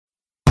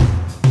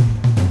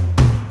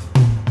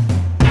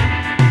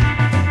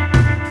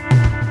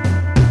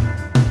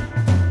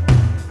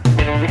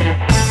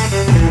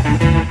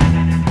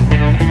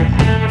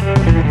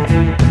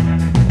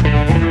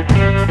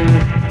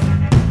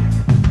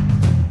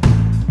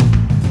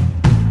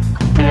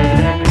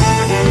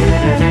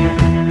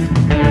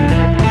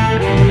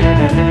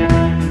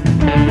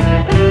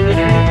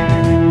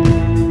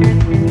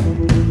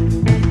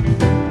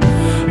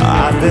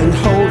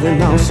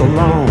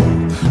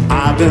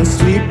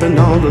sleeping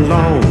all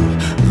alone.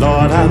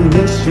 Lord, I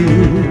miss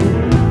you.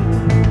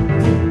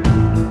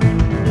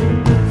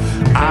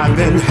 I've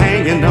been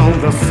hanging on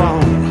the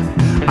phone.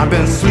 I've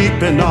been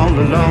sleeping all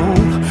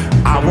alone.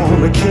 I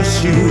wanna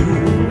kiss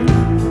you.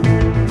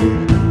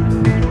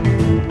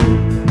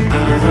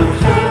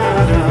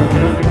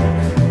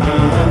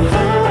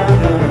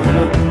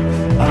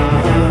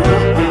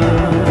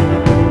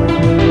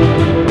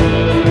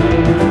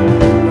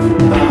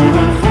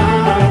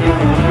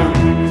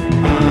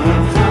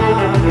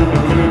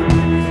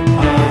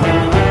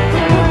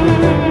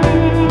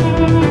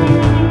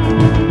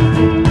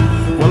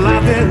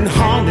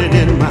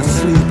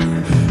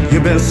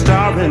 You've been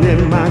starving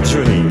in my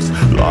dreams.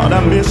 Lord, I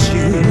miss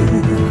you.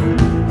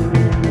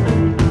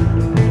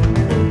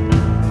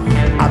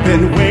 I've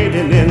been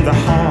waiting in the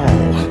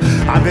hall.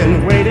 I've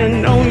been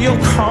waiting on your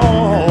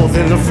call.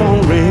 Then the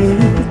phone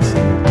rings.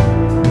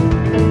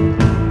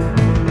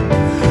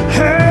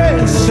 Hey,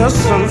 it's just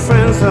some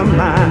friends of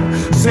mine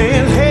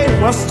saying, hey,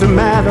 what's the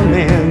matter,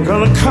 man?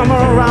 Gonna come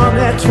around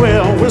at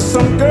 12 with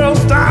some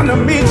girls down to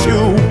meet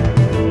you.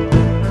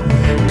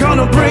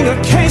 Gonna bring a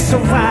case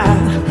of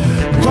wine.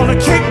 Gonna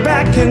kick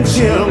back and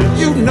chill,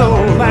 you know,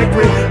 like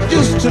we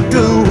used to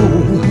do.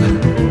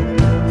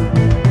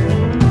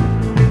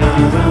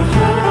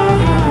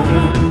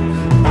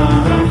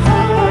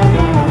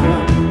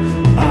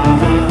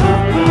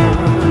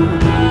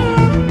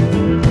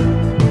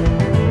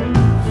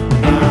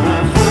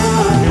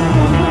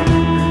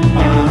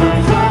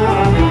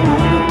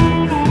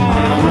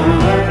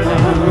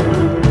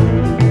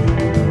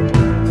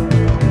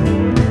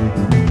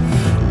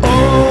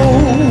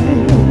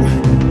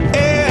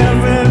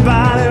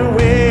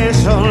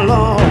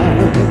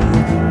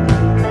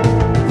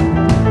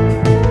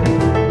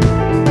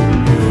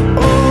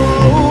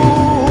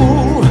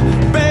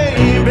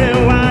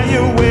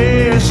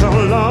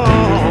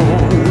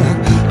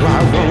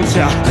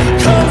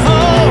 Come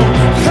home,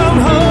 come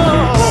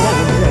home,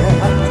 yeah.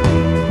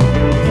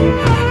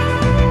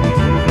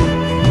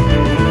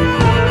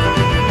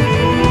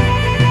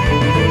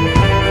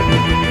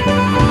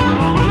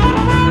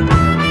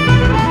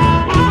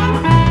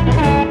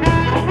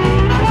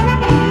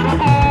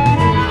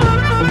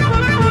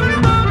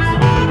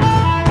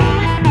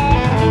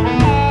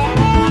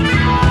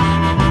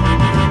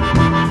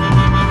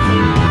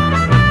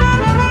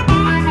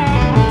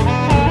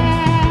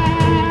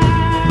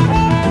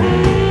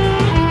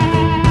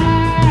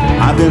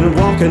 I've been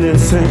walking in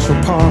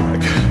Central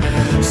Park,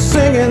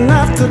 singing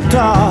after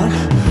dark.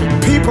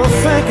 People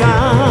think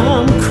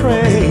I'm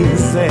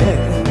crazy.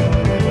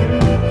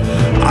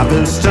 I've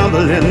been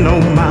stumbling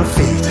on my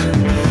feet,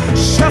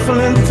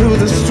 shuffling through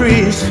the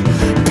streets.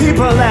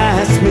 People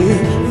ask me,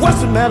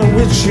 what's the matter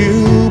with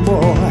you,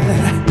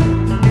 boy?